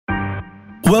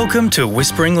Welcome to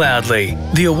Whispering Loudly,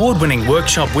 the award-winning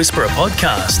Workshop Whisperer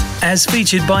podcast, as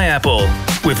featured by Apple,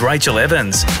 with Rachel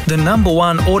Evans, the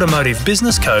 #1 automotive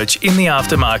business coach in the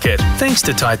aftermarket, thanks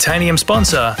to titanium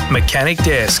sponsor Mechanic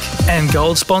Desk and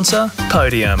gold sponsor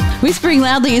Podium. Whispering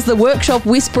Loudly is the Workshop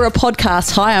Whisperer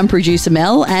podcast. Hi, I'm producer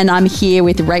Mel, and I'm here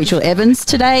with Rachel Evans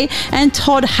today and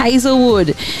Todd Hazelwood.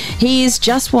 He is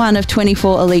just one of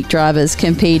 24 elite drivers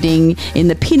competing in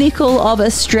the pinnacle of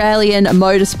Australian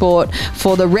motorsport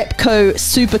for the Repco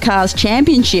Supercars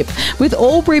Championship with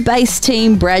Albury-based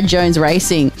team Brad Jones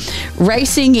Racing.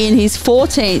 Racing in his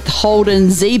 14th Holden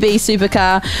ZB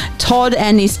Supercar, Todd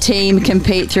and his team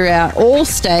compete throughout all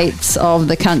states of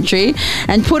the country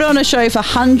and put on a show for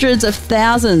hundreds of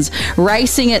thousands,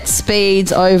 racing at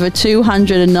speeds over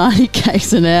 290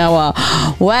 k's an hour.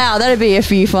 Wow, that'd be a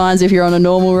few fines if you're on a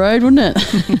normal road, wouldn't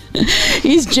it?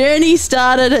 His journey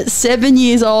started at 7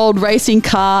 years old, racing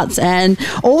karts, and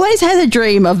always had a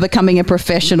dream of becoming a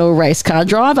professional race car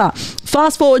driver.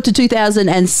 Fast forward to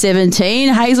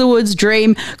 2017, Hazelwood's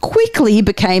dream quickly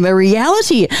became a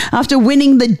reality. After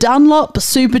winning the Dunlop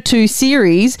Super 2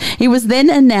 Series, he was then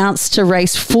announced to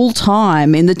race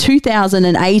full-time in the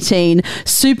 2018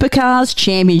 Supercars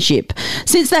Championship.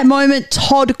 Since that moment,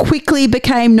 Todd quickly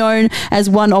became known as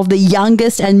one of the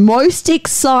youngest and most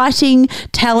exciting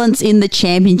talents in the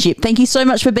championship. Thank you so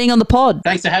much for being on the pod.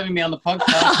 Thanks for having me on the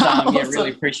podcast. Yeah,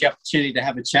 really appreciate the opportunity to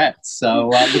have a chat. So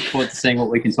look forward to seeing what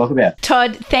we can talk about.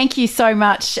 Todd, thank you so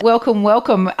much. Welcome,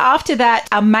 welcome. After that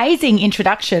amazing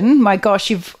introduction, my gosh,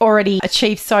 you've already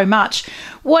achieved so much.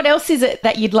 What else is it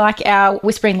that you'd like our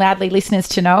Whispering Loudly listeners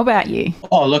to know about you?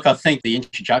 Oh, look, I think the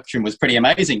introduction was pretty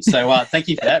amazing. So thank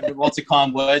you for that. Lots of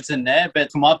kind words in there.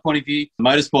 But from my point of view,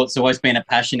 motorsport's always been a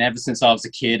passion ever since I was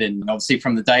a kid. And obviously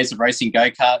from the days of racing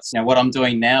go-karts, what I'm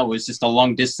doing now was just a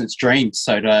long distance dream.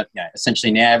 So to,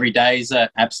 essentially now every day is an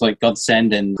absolute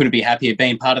godsend, and couldn't be happier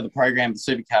being part of the program, the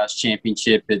Supercars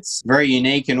Championship. It's very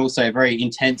unique and also a very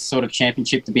intense sort of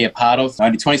championship to be a part of.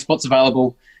 Only 20 spots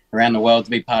available around the world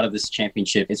to be part of this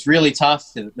championship. It's really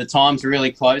tough. The times are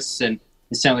really close, and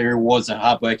it certainly rewards the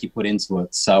hard work you put into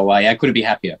it. So I couldn't be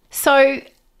happier. So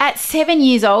at 7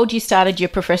 years old, you started your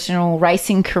professional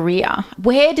racing career.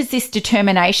 Where does this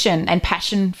determination and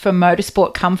passion for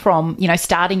motorsport come from,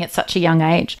 starting at such a young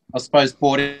age? I suppose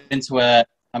brought into a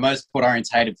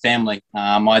motorsport-orientated family.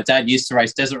 My dad used to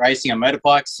race desert racing on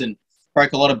motorbikes and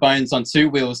broke a lot of bones on two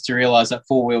wheels to realise that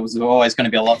four wheels were always going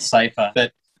to be a lot safer.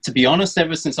 But to be honest,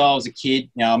 ever since I was a kid,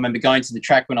 I remember going to the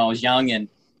track when I was young, and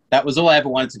that was all I ever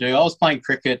wanted to do. I was playing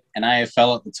cricket and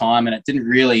AFL at the time, and it didn't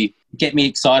really get me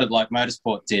excited like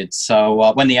motorsport did.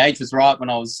 So when the age was right, when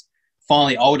I was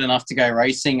finally old enough to go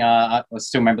racing, I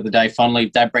still remember the day fondly,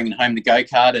 Dad bringing home the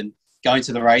go-kart and going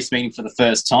to the race meeting for the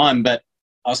first time. But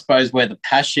I suppose where the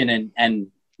passion and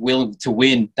will to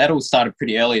win, that all started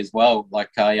pretty early as well.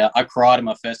 Like I cried in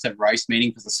my first ever race meeting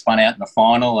because I spun out in the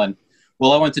final, and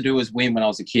all I wanted to do was win when I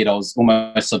was a kid. I was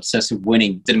almost obsessed with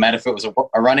winning. Didn't matter if it was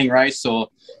a running race or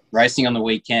racing on the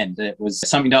weekend. It was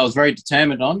something that I was very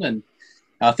determined on, and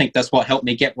I think that's what helped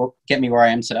me get me where I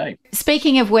am today.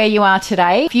 Speaking of where you are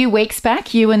today, a few weeks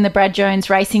back, you and the Brad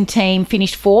Jones Racing team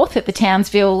finished 4th at the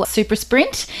Townsville Super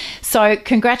Sprint. So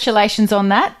congratulations on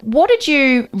that. What did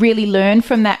you really learn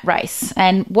from that race,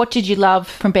 and what did you love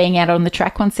from being out on the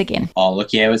track once again? Oh,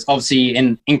 look, yeah, it was obviously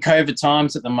in COVID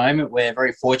times at the moment. We're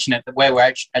very fortunate that we're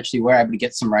able to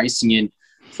get some racing in.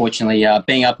 Fortunately,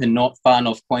 being up in far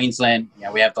north Queensland,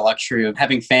 we have the luxury of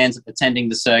having fans attending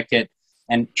the circuit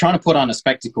and trying to put on a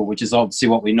spectacle, which is obviously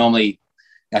what we normally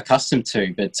are accustomed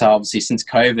to. But obviously since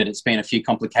COVID, it's been a few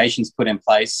complications put in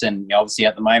place. And obviously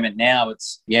at the moment now,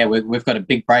 we've got a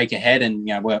big break ahead, and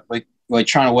we're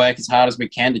trying to work as hard as we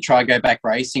can to try to go back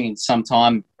racing in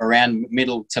sometime around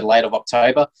middle to late of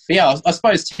October. But I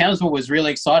suppose Townsville was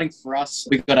really exciting for us.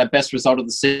 We got our best result of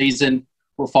the season.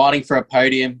 We're fighting for a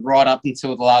podium right up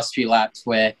until the last few laps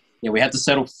where we had to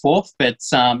settle 4th, but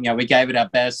we gave it our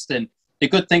best. And the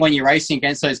good thing when you're racing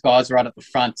against those guys right at the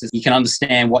front is you can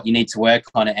understand what you need to work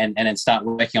on and then start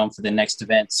working on for the next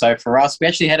event. So for us, we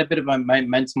actually had a bit of a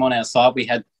momentum on our side. We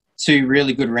had 2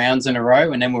 really good rounds in a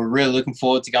row, and then we're really looking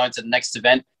forward to going to the next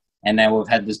event. And then we've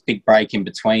had this big break in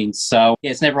between. So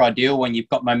it's never ideal when you've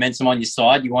got momentum on your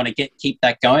side. You want to keep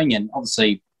that going, and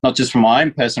obviously not just from my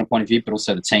own personal point of view, but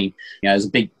also the team. There's a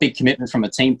big commitment from a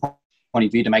team point of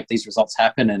view to make these results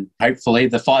happen, and hopefully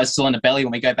the fire's still in the belly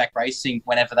when we go back racing,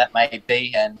 whenever that may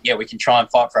be, and we can try and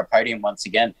fight for a podium once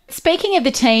again. Speaking of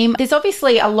the team, there's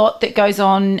obviously a lot that goes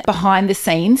on behind the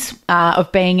scenes of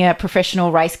being a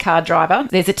professional race car driver.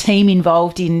 There's a team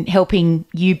involved in helping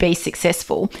you be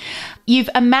successful. You've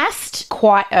amassed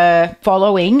quite a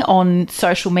following on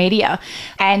social media,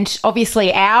 and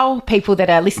obviously our people that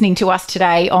are listening to us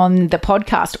today on the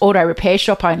podcast, auto repair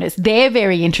shop owners, they're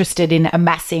very interested in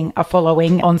amassing a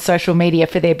following on social media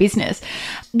for their business.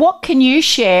 What can you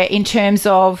share in terms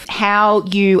of how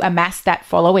you amass that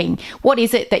following? What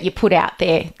is it that you put out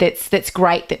there that's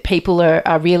great that people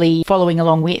are really following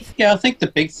along with? Yeah, I think the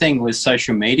big thing with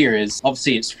social media is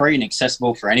obviously it's free and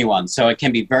accessible for anyone. So it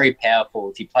can be very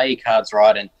powerful if you play your cards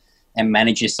right and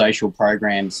manage your social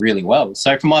programs really well.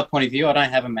 So from my point of view, I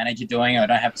don't have a manager doing it. I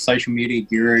don't have a social media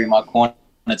guru in my corner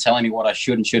telling me what I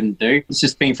should and shouldn't do. It's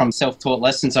just been from self-taught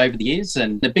lessons over the years.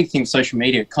 And the big thing with social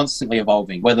media, constantly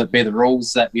evolving, whether it be the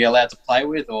rules that you're allowed to play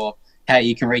with or how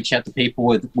you can reach out to people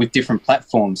with different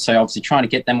platforms. So obviously trying to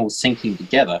get them all syncing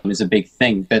together is a big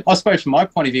thing. But I suppose from my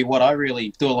point of view, what I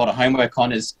really do a lot of homework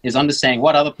on is understanding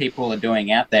what other people are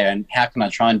doing out there and how can I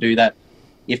try and do that,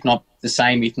 if not the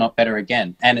same, if not better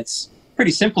again. And it's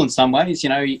pretty simple in some ways. You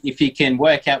know, if you can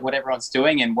work out what everyone's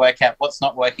doing and work out what's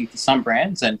not working for some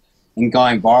brands and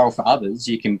going viral for others,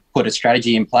 you can put a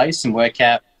strategy in place and work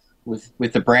out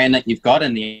with the brand that you've got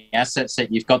and the assets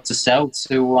that you've got to sell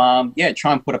to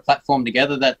try and put a platform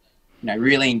together that, you know,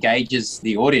 really engages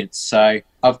the audience. So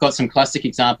I've got some classic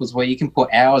examples where you can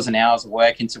put hours and hours of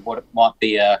work into what it might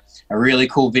be a really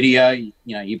cool video. You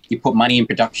know, you put money in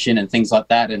production and things like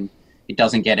that, and it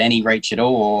doesn't get any reach at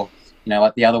all. Or, you know,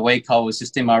 like the other week I was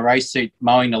just in my race suit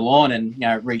mowing the lawn and, you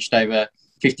know, it reached over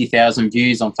 50,000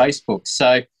 views on Facebook.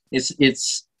 So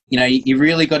it's you know, you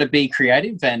really got to be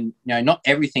creative, and, you know, not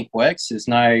everything works. There's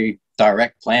no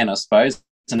direct plan, I suppose,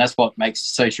 and that's what makes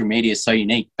social media so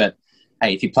unique. But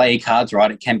hey, if you play your cards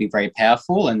right, it can be very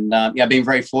powerful. And I've been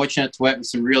very fortunate to work with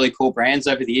some really cool brands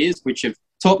over the years, which have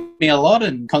taught me a lot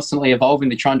and constantly evolving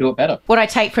to try and do it better. What I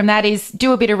take from that is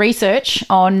do a bit of research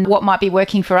on what might be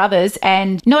working for others,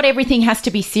 and not everything has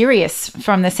to be serious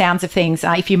from the sounds of things.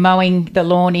 If you're mowing the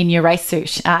lawn in your race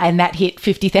suit and that hit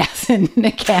 50,000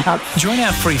 accounts. Join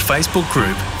our free Facebook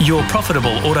group, Your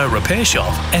Profitable Auto Repair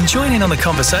Shop, and join in on the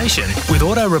conversation with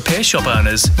auto repair shop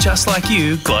owners just like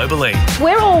you globally.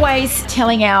 We're always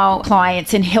telling our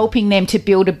clients and helping them to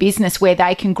build a business where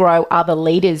they can grow other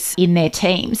leaders in their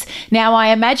teams. Now,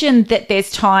 I imagine that there's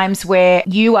times where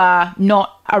you are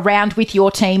not around with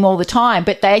your team all the time,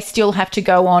 but they still have to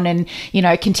go on and, you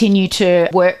know, continue to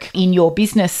work in your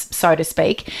business, so to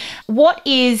speak. What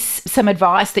is some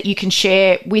advice that you can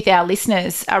share with our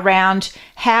listeners around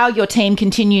how your team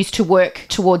continues to work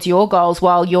towards your goals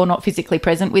while you're not physically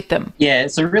present with them? Yeah,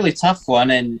 it's a really tough one.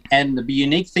 And the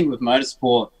unique thing with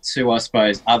motorsport to, I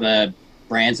suppose, other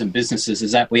brands and businesses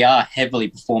is that we are heavily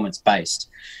performance-based.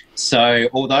 So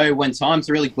although when times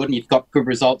are really good and you've got good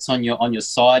results on your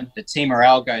side, the team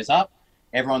morale goes up,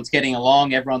 everyone's getting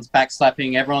along, everyone's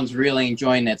backslapping, everyone's really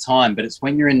enjoying their time. But it's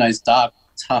when you're in those dark,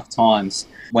 tough times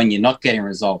when you're not getting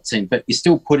results in, but you're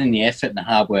still putting the effort and the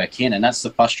hard work in. And that's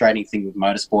the frustrating thing with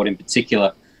motorsport in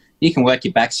particular. You can work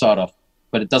your backside off,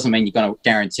 but it doesn't mean you're going to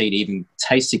guarantee to even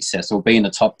taste success or be in the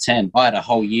top 10. I had a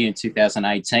whole year in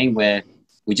 2018 where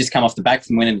we just come off the back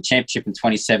from winning the championship in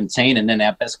 2017, and then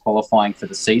our best qualifying for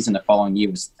the season the following year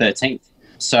was 13th.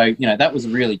 So, you know, that was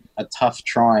really a tough,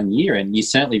 trying year, and you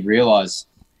certainly realise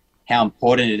how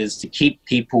important it is to keep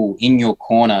people in your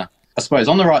corner, I suppose,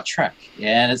 on the right track.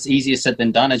 Yeah, and it's easier said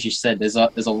than done, as you said. There's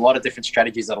a lot of different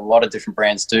strategies that a lot of different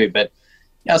brands do, but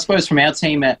yeah, I suppose from our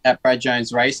team at Brad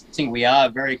Jones Racing, we are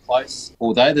very close,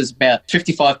 although there's about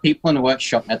 55 people in the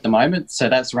workshop at the moment. So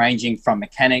that's ranging from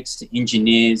mechanics to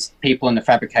engineers, people in the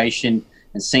fabrication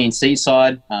and CNC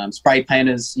side, spray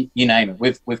painters, you name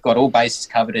it. We've got all bases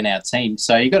covered in our team.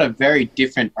 So you've got a very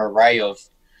different array of,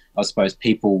 I suppose,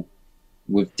 people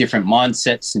with different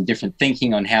mindsets and different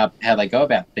thinking on how they go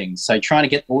about things. So trying to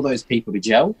get all those people to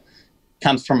gel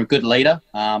comes from a good leader.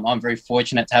 I'm very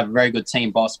fortunate to have a very good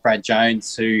team boss, Brad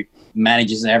Jones, who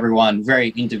manages everyone very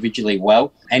individually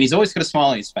well. And he's always got a smile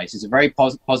on his face. He's a very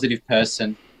positive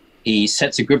person. He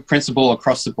sets a good principle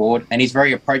across the board, and he's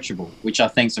very approachable, which I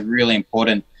think is a really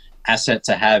important asset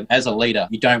to have as a leader.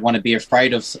 You don't want to be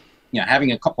afraid of, you know,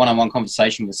 having a one-on-one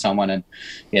conversation with someone. And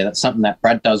yeah, that's something that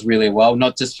Brad does really well,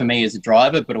 not just for me as a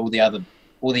driver, but all the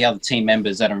other team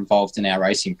members that are involved in our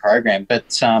racing program.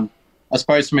 But I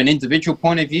suppose from an individual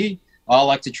point of view, I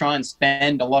like to try and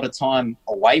spend a lot of time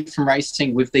away from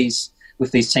racing with these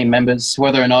team members,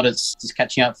 whether or not it's just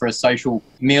catching up for a social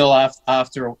meal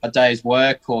after a day's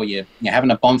work, or you're having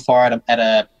a bonfire at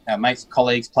a mate's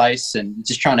colleague's place, and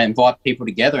just trying to invite people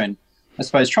together and, I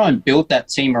suppose, try and build that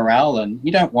team morale. And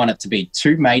you don't want it to be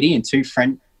too matey and too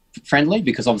friendly,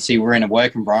 because obviously we're in a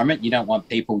work environment. You don't want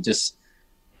people just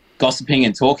gossiping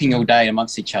and talking all day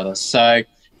amongst each other. So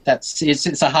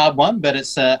it's a hard one, but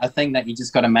it's a thing that you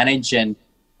just got to manage. And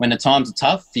when the times are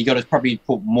tough, you got to probably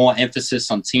put more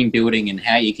emphasis on team building and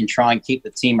how you can try and keep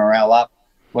the team morale up,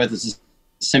 whether it's as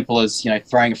simple as,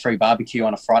 throwing a free barbecue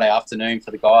on a Friday afternoon for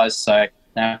the guys so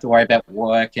they don't have to worry about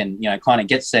work, and, kind of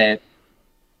gets their,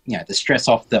 the stress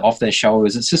off their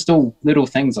shoulders. It's just all little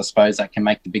things, I suppose, that can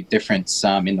make the big difference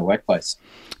in the workplace.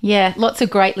 Yeah, lots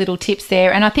of great little tips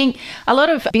there. And I think a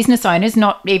lot of business owners,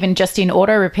 not even just in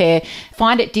auto repair,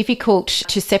 find it difficult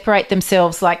to separate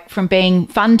themselves, like from being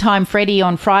fun time Freddy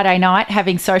on Friday night,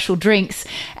 having social drinks,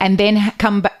 and then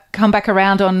come back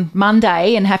around on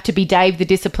Monday and have to be Dave the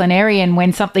disciplinarian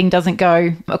when something doesn't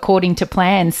go according to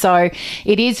plan. So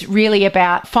it is really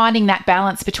about finding that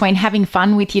balance between having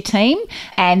fun with your team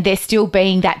and there still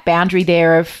being that boundary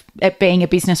there of it being a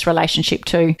business relationship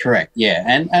too. Correct, yeah.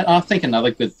 And I think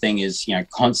another good thing is,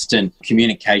 constant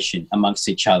communication amongst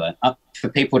each other for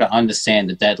people to understand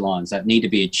the deadlines that need to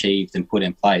be achieved and put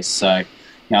in place. So,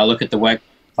 I look at the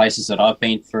workplaces that I've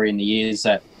been through in the years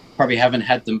that probably haven't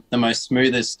had the most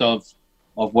smoothest of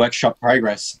workshop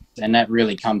progress, and that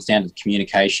really comes down to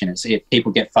communication. It's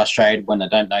people get frustrated when they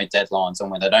don't know deadlines and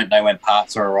when they don't know when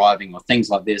parts are arriving or things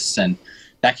like this, and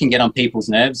that can get on people's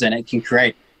nerves and it can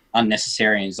create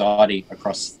unnecessary anxiety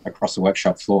across the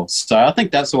workshop floor. So I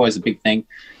think that's always a big thing.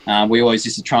 We always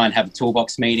used to try and have a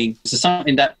toolbox meeting. So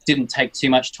something that didn't take too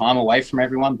much time away from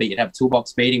everyone, but you'd have a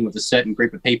toolbox meeting with a certain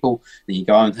group of people, then you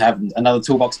go and have another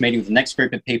toolbox meeting with the next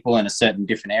group of people in a certain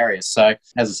different area. So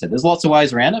as I said, there's lots of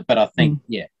ways around it, but I think,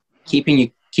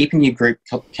 keeping your group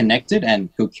connected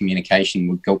and good communication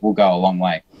will go a long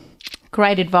way.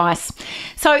 Great advice.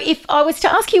 So if I was to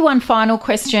ask you one final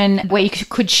question where you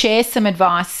could share some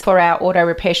advice for our auto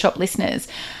repair shop listeners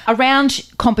around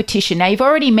competition. Now, you've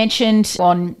already mentioned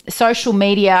on social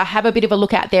media, have a bit of a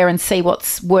look out there and see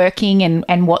what's working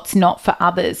and what's not for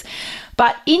others.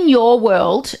 But in your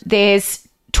world, there's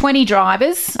 20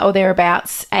 drivers or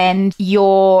thereabouts, and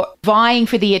you're vying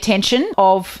for the attention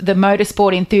of the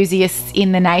motorsport enthusiasts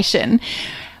in the nation.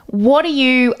 What are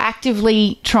you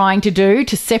actively trying to do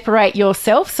to separate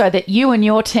yourself so that you and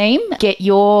your team get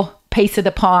your piece of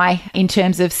the pie in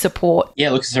terms of support?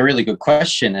 Yeah, look, it's a really good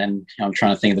question, and I'm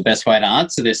trying to think of the best way to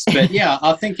answer this. But yeah,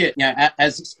 I think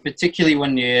as particularly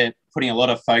when you're putting a lot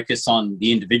of focus on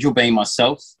the individual, being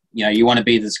myself, you want to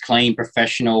be this clean,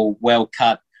 professional,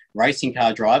 well-cut racing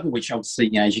car driver, which obviously,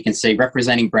 as you can see,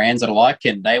 representing brands that I like,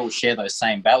 and they all share those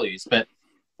same values. But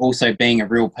also being a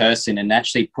real person and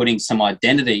actually putting some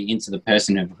identity into the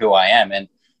person of who I am. And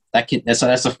that's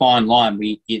a fine line.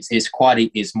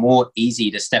 It's more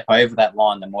easy to step over that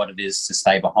line than what it is to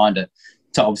stay behind it,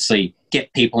 to obviously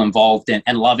get people involved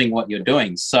and loving what you're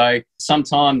doing. So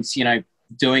sometimes,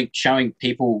 showing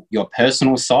people your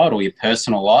personal side or your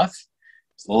personal life,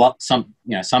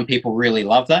 some people really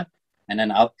love that. And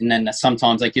then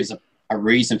sometimes that gives a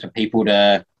reason for people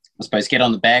to, I suppose, get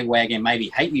on the bandwagon, maybe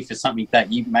hate you for something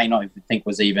that you may not even think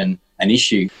was even an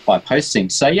issue by posting.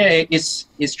 So yeah, it's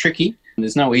tricky.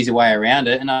 There's no easy way around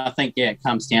it. And I think, it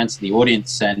comes down to the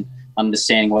audience and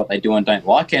understanding what they do and don't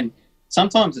like. And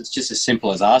sometimes it's just as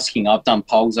simple as asking. I've done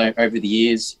polls over the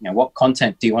years, what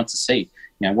content do you want to see?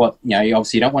 You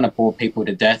obviously don't want to bore people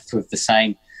to death with the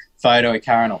same photo, a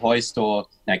car on a hoist, or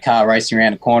car racing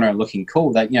around a corner and looking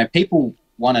cool. That, people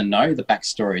want to know the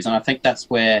backstories. And I think that's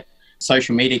where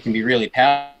social media can be really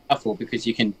powerful, because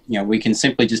we can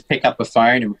simply just pick up a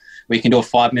phone and we can do a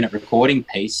 5-minute recording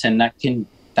piece, and that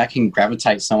can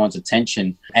gravitate someone's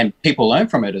attention, and people learn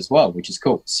from it as well, which is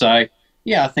cool. So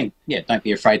I think, don't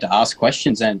be afraid to ask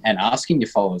questions and asking your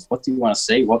followers, what do you want to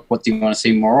see? What do you want to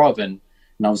see more of? And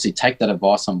obviously take that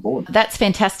advice on board. That's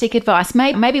fantastic advice.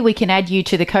 Maybe we can add you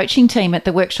to the coaching team at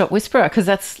the Workshop Whisperer, because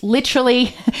that's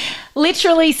literally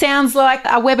sounds like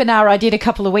a webinar I did a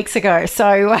couple of weeks ago.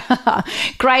 So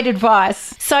great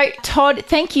advice. So Todd,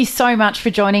 thank you so much for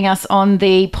joining us on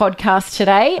the podcast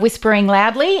today, Whispering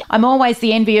Loudly. I'm always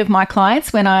the envy of my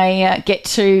clients when I get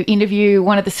to interview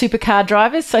one of the supercar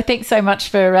drivers. So thanks so much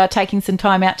for taking some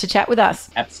time out to chat with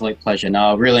us. Absolute pleasure. No,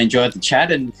 I really enjoyed the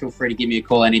chat, and feel free to give me a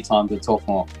call anytime to talk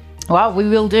more. Well, we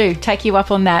will do. Take you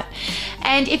up on that.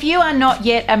 And if you are not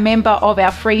yet a member of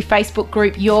our free Facebook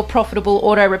group, Your Profitable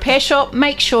Auto Repair Shop,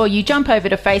 make sure you jump over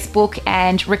to Facebook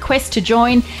and request to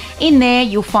join. In there,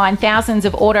 you'll find thousands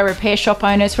of auto repair shop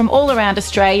owners from all around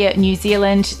Australia, New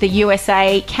Zealand, the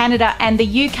USA, Canada, and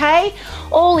the UK,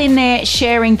 all in there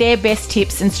sharing their best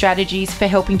tips and strategies for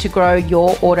helping to grow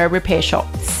your auto repair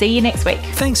shop. See you next week.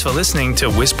 Thanks for listening to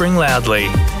Whispering Loudly.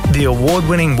 the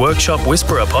award-winning Workshop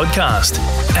Whisperer podcast,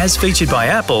 as featured by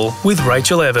Apple with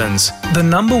Rachel Evans, the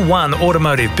 #1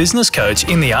 automotive business coach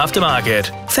in the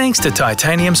aftermarket, thanks to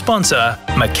titanium sponsor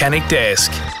Mechanic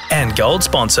Desk and gold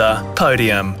sponsor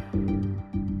Podium.